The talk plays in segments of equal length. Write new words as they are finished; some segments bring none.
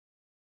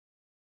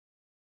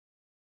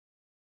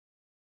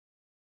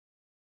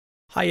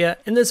Hiya,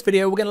 in this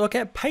video we're going to look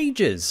at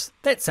pages.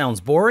 That sounds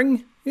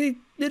boring. It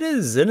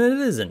is and it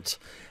isn't.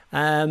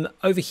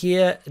 Over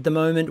here at the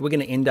moment we're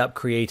going to end up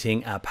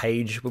creating a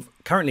page. We've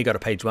currently got a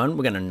page one.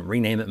 We're going to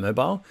rename it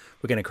mobile.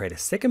 We're going to create a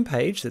second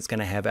page that's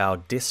going to have our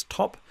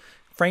desktop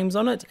frames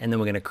on it, and then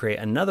we're going to create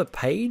another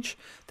page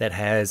that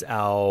has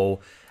our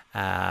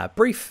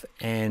brief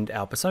and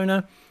our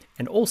persona,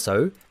 and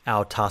also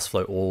our task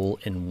flow all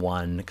in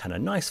one kind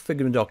of nice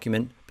Figma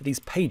document, but these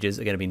pages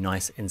are going to be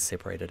nice and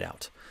separated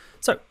out.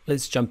 So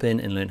let's jump in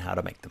and learn how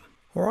to make them.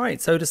 All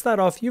right, so to start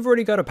off, you've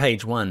already got a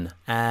page one.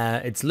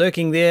 It's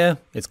lurking there.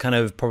 It's kind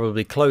of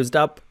probably closed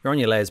up. You're on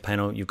your layers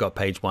panel, you've got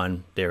page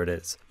one, there it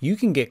is. You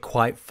can get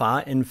quite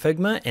far in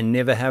Figma and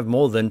never have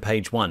more than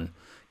page one.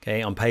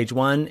 Okay, on page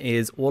one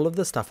is all of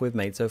the stuff we've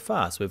made so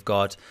far. So we've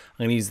got,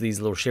 I'm gonna use these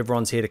little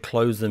chevrons here to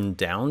close them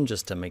down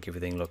just to make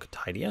everything look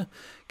tidier.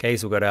 Okay,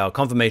 so we've got our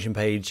confirmation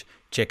page,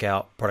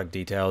 checkout, product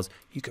details.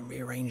 You can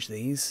rearrange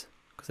these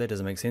because that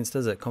doesn't make sense,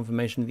 does it?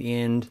 Confirmation at the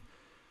end.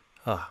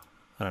 Oh,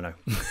 I don't know.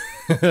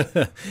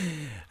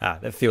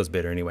 That feels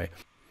better anyway.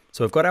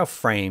 So we've got our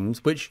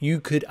frames, which you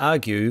could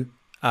argue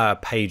are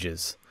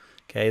pages.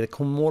 Okay,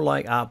 they're more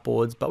like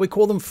artboards, but we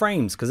call them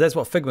frames because that's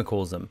what Figma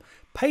calls them.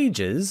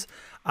 Pages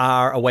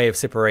are a way of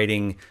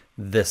separating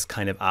this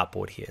kind of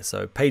artboard here.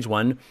 So page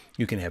one,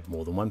 you can have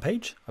more than one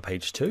page, a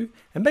page two,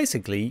 and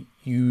basically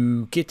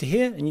you get to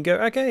here and you go,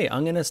 okay,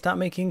 I'm gonna start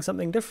making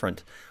something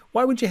different.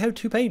 Why would you have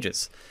two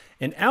pages?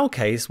 In our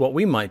case, what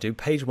we might do,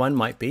 page one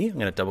might be, I'm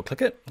gonna double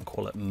click it and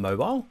call it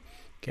mobile.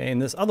 Okay,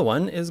 and this other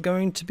one is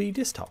going to be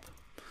desktop.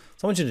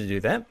 So I want you to do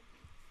that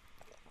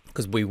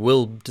because we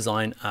will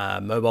design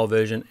a mobile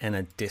version and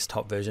a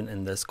desktop version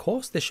in this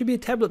course. There should be a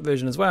tablet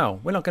version as well.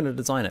 We're not gonna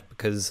design it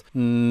because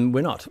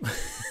we're not.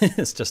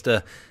 It's just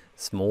a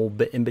small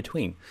bit in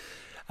between.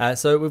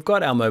 So we've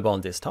got our mobile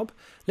and desktop.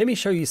 Let me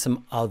show you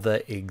some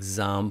other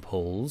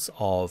examples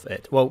of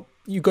it. Well,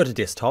 you go to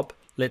desktop.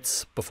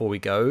 Let's, before we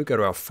go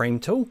to our frame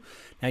tool.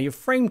 Now your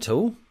frame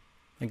tool,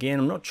 again,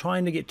 I'm not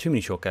trying to get too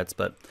many shortcuts,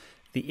 but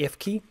the F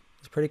key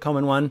is a pretty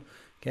common one.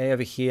 Okay,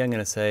 over here, I'm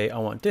gonna say I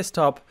want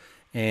desktop,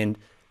 and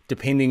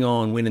depending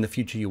on when in the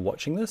future you're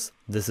watching this,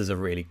 this is a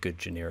really good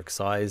generic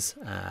size,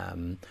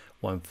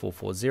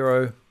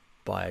 1440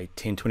 by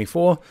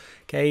 1024.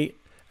 Okay,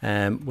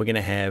 we're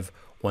gonna have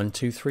 1,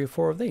 2, 3,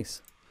 4 of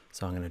these.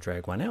 So I'm gonna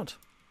drag one out.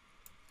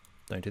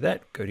 Don't do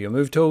that, go to your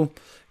move tool.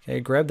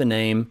 Okay, grab the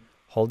name,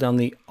 hold down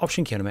the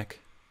Option key on a Mac,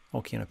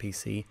 Alt key on a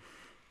PC.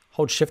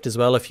 Hold Shift as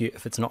well if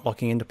it's not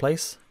locking into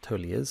place.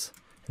 Totally is.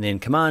 And then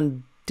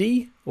Command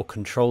D or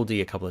Control D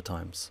a couple of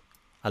times.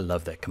 I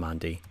love that Command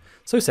D.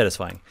 So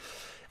satisfying.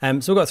 So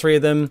we've got 3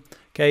 of them.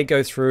 Okay,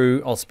 go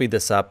through. I'll speed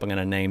this up. I'm going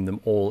to name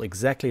them all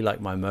exactly like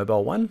my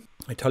mobile one.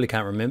 I totally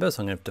can't remember,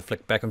 so I'm going to have to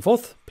flick back and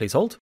forth. Please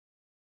hold.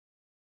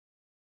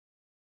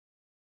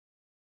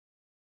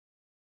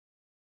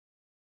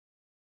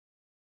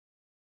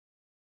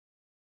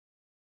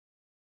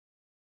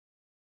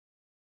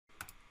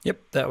 Yep,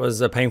 that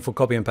was a painful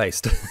copy and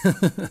paste.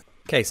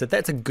 Okay, so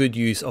that's a good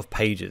use of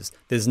pages.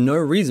 There's no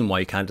reason why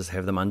you can't just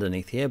have them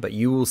underneath here, but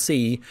you will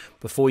see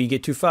before you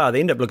get too far, they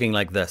end up looking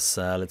like this.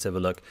 Let's have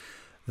a look.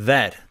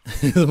 That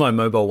is my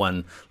mobile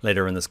one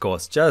later in this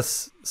course.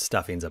 Just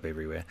stuff ends up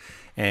everywhere.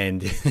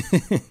 And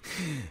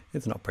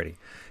it's not pretty,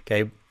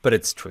 okay? But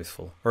it's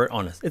truthful or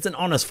honest. It's an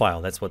honest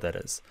file, that's what that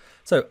is.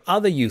 So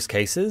other use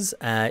cases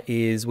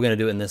is, we're gonna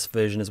do it in this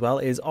version as well,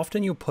 is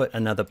often you'll put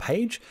another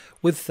page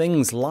with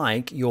things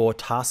like your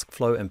task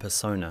flow and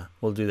persona.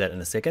 We'll do that in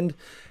a second.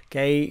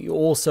 Okay,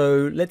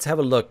 also, let's have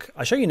a look.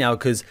 I'll show you now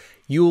because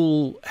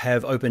you'll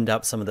have opened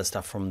up some of the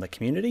stuff from the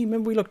community.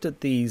 Remember we looked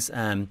at these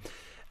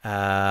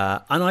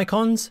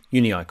unicons,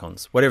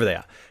 uni-icons, whatever they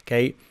are.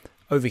 Okay,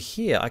 over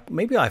here,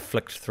 maybe I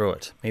flicked through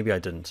it. Maybe I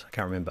didn't, I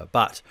can't remember.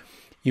 But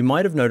you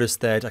might have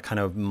noticed that I kind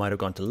of might have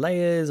gone to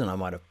layers and I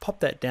might have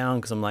popped that down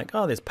because I'm like,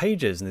 oh, there's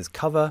pages and there's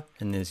cover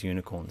and there's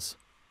unicorns.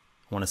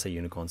 I want to say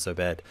unicorn so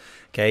bad.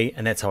 Okay,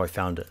 and that's how I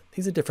found it.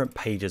 These are different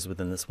pages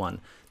within this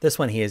one. This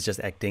one here is just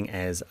acting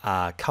as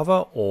a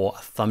cover or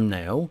a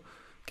thumbnail.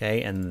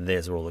 Okay, and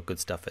there's where all the good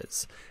stuff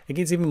is. It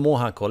gets even more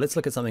hardcore. Let's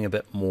look at something a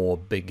bit more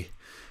big.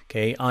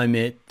 Okay, I'm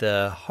at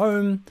the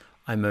home.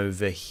 I'm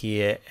over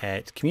here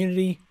at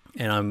community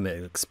and I'm at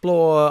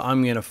explore.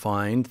 I'm gonna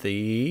find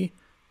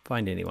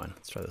anyone.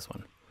 Let's try this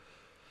one.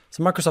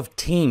 So Microsoft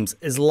Teams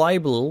is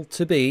liable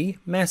to be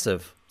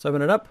massive. Let's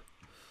open it up.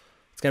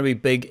 It's going to be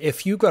big.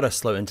 If you've got a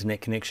slow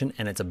internet connection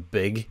and it's a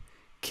big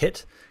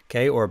kit,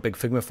 okay, or a big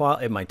Figma file,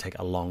 it might take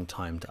a long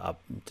time to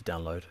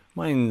download.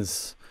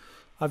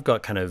 I've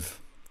got kind of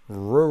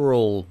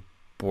rural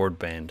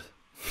broadband.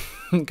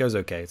 It goes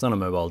okay. It's on a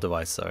mobile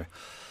device, so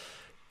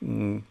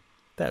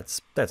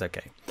that's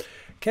okay.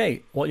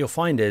 Okay, what you'll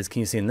find is, can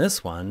you see in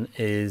this one,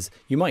 is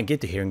you might get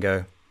to here and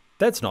go,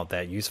 that's not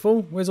that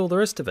useful. Where's all the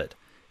rest of it?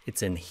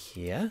 It's in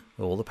here,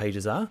 where all the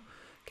pages are,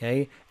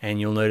 okay, and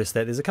you'll notice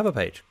that there's a cover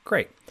page.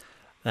 Great.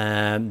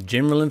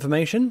 General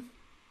information.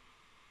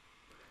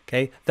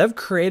 Okay, they've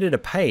created a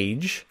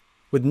page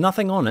with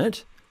nothing on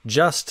it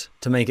just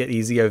to make it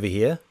easy over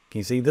here. Can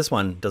you see this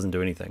one doesn't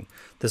do anything?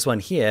 This one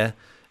here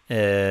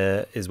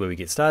is where we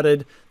get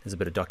started. There's a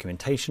bit of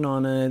documentation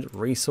on it,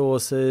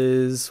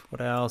 resources,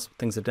 what else,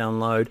 things to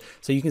download.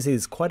 So you can see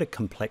it's quite a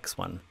complex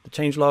one. The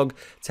changelog,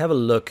 let's have a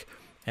look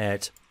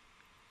at,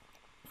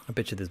 I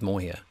bet you there's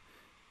more here.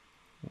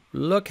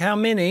 Look how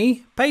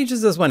many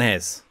pages this one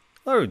has.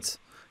 Loads.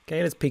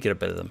 Okay, let's peek at a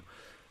bit of them.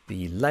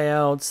 The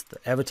layouts, the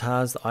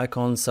avatars, the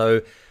icons.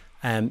 So,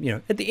 you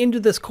know, at the end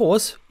of this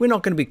course, we're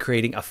not going to be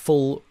creating a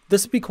full,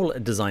 this would be called a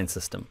design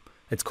system.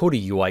 It's called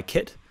a UI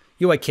kit.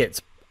 UI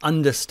kit's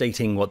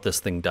understating what this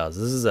thing does.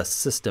 This is a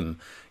system,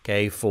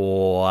 okay,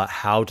 for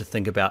how to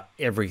think about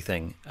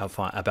everything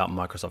about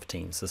Microsoft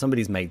Teams. So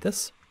somebody's made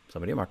this,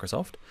 somebody at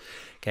Microsoft,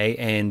 okay,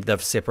 and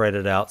they've separated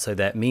it out so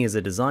that me as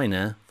a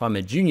designer, if I'm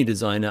a junior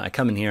designer, I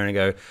come in here and I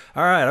go,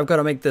 all right, I've got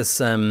to make this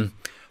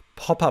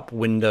pop-up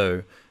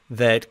window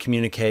that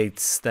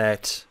communicates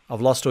that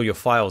I've lost all your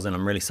files and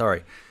I'm really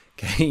sorry.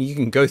 Okay, you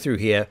can go through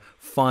here,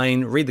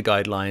 read the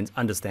guidelines,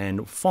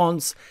 understand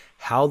fonts,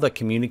 how they're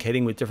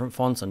communicating with different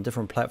fonts on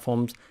different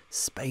platforms,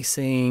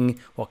 spacing,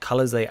 what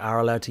colors they are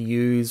allowed to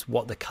use,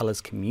 what the colors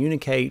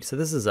communicate. So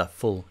this is a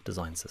full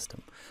design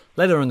system.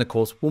 Later in the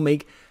course, we'll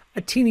make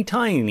a teeny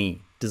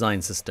tiny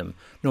design system,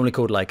 normally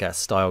called like a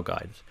style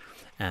guide.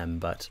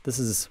 But this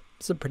is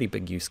a pretty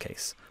big use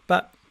case.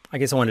 But I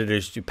guess I wanted to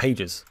just do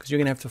pages because you're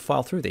gonna have to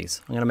file through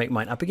these. I'm gonna make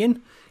mine up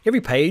again. Every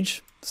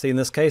page, see in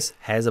this case,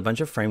 has a bunch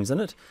of frames in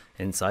it.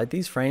 Inside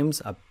these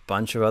frames, a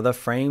bunch of other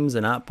frames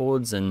and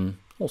artboards and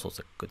all sorts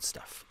of good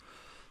stuff.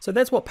 So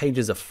that's what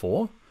pages are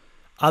for.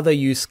 Other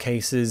use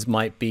cases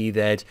might be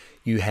that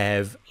you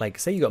have, like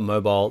say you got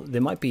mobile,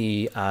 there might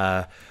be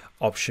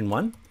option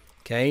 1,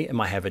 okay? It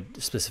might have a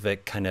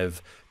specific kind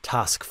of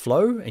task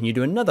flow and you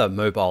do another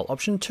mobile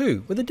option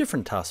 2 with a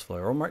different task flow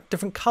or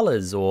different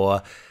colors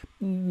or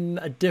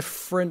a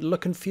different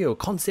look and feel,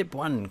 concept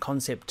 1,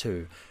 concept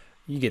 2.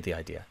 You get the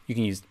idea. You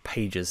can use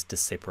pages to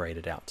separate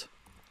it out.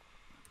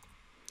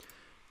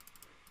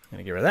 I'm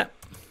gonna get rid of that.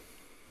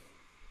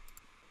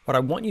 What I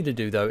want you to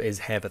do though is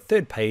have a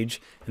third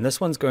page, and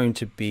this one's going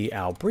to be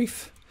our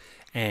brief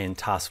and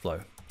task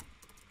flow.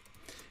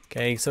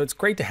 Okay, so it's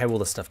great to have all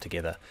this stuff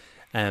together.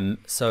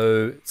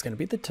 So it's going to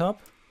be at the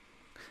top.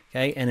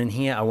 Okay, and in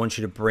here I want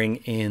you to bring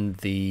in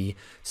the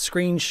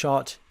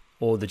screenshot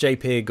or the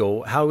JPEG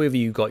or however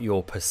you got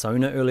your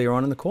persona earlier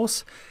on in the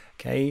course.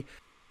 Okay,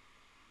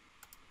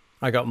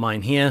 I got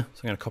mine here,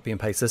 so I'm going to copy and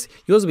paste this.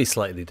 Yours will be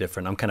slightly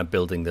different. I'm kind of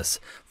building this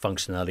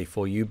functionality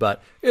for you,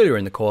 but earlier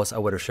in the course, I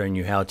would have shown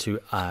you how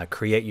to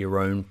create your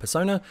own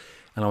persona.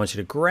 And I want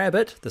you to grab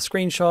it, the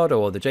screenshot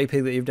or the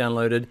JPEG that you've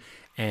downloaded,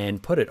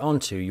 and put it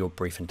onto your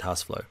brief and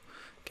task flow.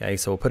 Okay,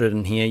 so we'll put it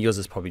in here. Yours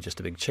is probably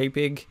just a big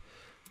JPEG.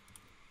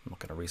 I'm not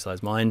going to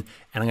resize mine.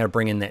 And I'm going to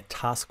bring in that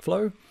task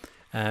flow.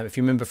 If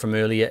you remember from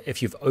earlier,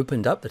 if you've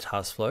opened up the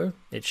task flow,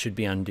 it should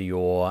be under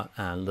your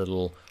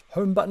little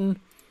home button,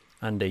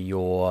 under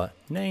your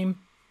name,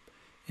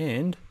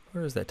 and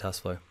where is that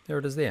task flow? There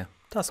it is there,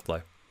 task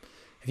flow.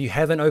 If you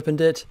haven't opened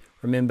it,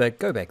 remember,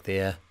 go back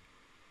there,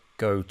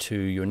 go to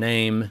your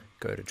name,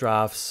 go to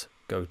drafts,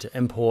 go to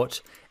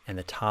import, and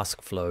the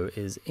task flow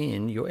is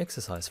in your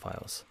exercise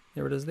files.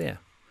 There it is there.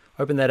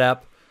 Open that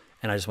up,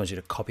 and I just want you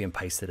to copy and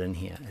paste it in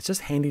here. It's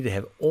just handy to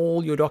have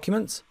all your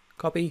documents,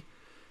 copy,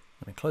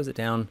 I'm gonna close it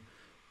down,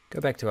 go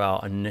back to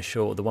our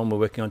initial, the one we're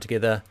working on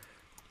together,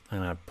 I'm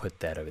gonna put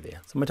that over there.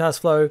 So my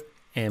task flow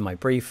and my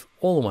brief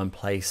all in one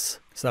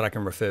place so that I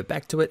can refer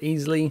back to it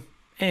easily,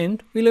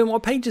 and we learn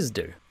what pages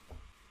do.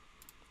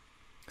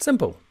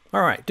 Simple.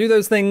 All right, do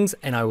those things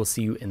and I will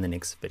see you in the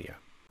next video.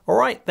 All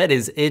right, that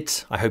is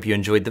it. I hope you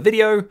enjoyed the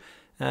video.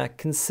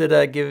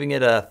 Consider giving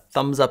it a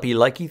thumbs uppy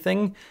likey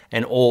thing,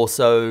 and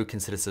also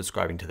consider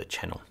subscribing to the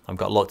channel. I've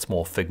got lots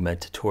more Figma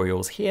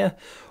tutorials here.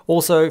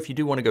 Also, if you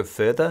do want to go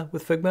further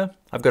with Figma,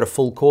 I've got a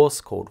full course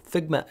called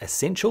Figma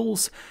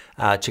Essentials.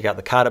 Check out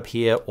the card up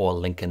here or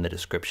link in the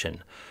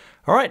description.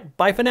 All right,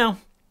 bye for now.